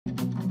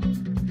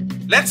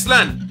Let's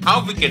learn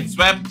how we can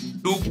swap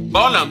two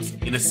columns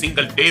in a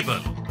single table.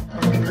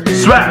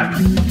 Swap.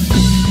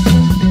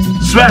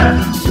 Swap.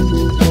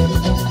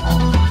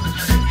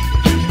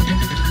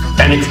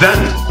 And it's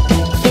done.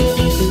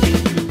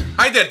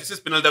 Hi there, this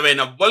is Pinal Dave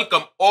and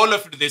welcome all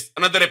of you to this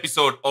another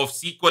episode of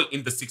SQL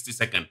in the 60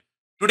 second.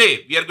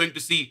 Today we are going to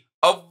see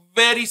a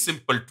very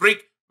simple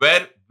trick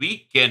where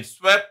we can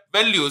swap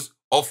values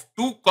of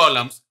two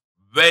columns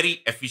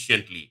very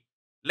efficiently.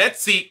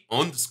 Let's see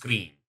on the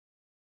screen.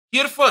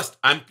 Here first,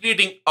 I'm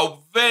creating a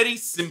very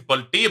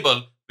simple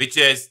table which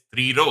has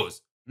 3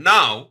 rows.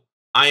 Now,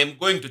 I am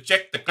going to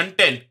check the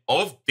content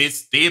of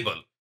this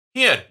table.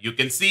 Here, you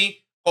can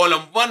see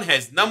column 1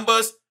 has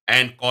numbers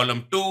and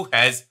column 2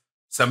 has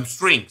some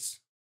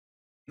strings.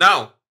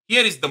 Now,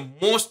 here is the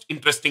most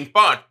interesting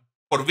part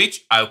for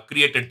which I've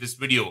created this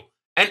video.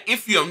 And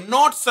if you have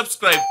not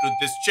subscribed to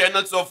this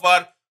channel so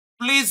far,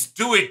 please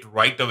do it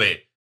right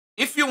away.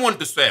 If you want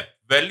to swap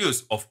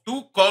values of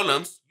two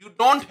columns, you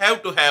don't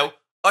have to have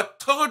a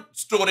third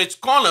storage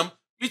column,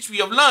 which we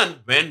have learned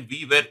when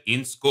we were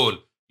in school.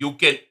 You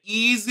can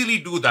easily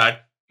do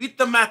that with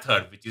the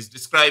method which is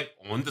described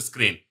on the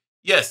screen.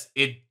 Yes,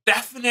 it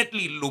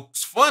definitely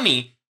looks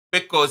funny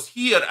because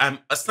here I'm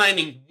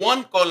assigning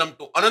one column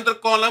to another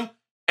column,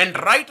 and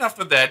right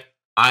after that,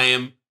 I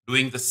am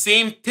doing the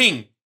same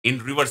thing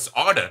in reverse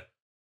order.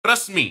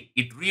 Trust me,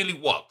 it really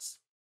works.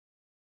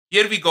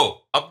 Here we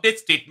go, update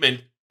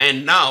statement,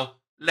 and now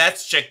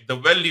let's check the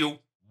value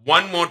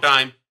one more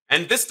time.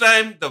 And this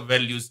time the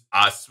values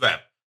are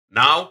swapped.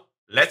 Now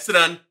let's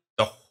run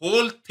the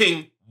whole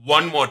thing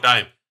one more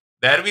time.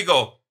 There we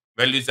go.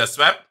 Values are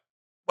swapped.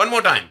 One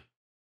more time.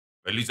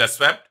 Values are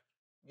swapped.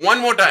 One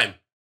more time.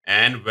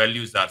 And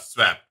values are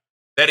swapped.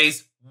 There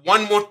is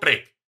one more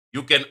trick.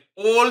 You can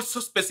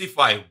also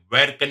specify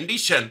where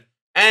condition.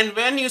 And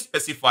when you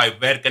specify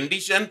where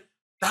condition,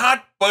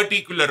 that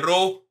particular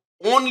row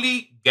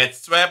only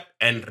gets swapped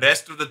and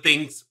rest of the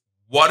things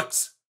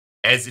works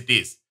as it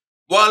is.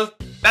 Well,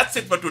 that's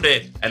it for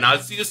today, and I'll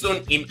see you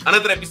soon in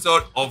another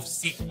episode of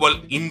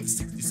SQL in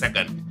 60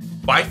 seconds.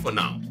 Bye for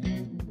now.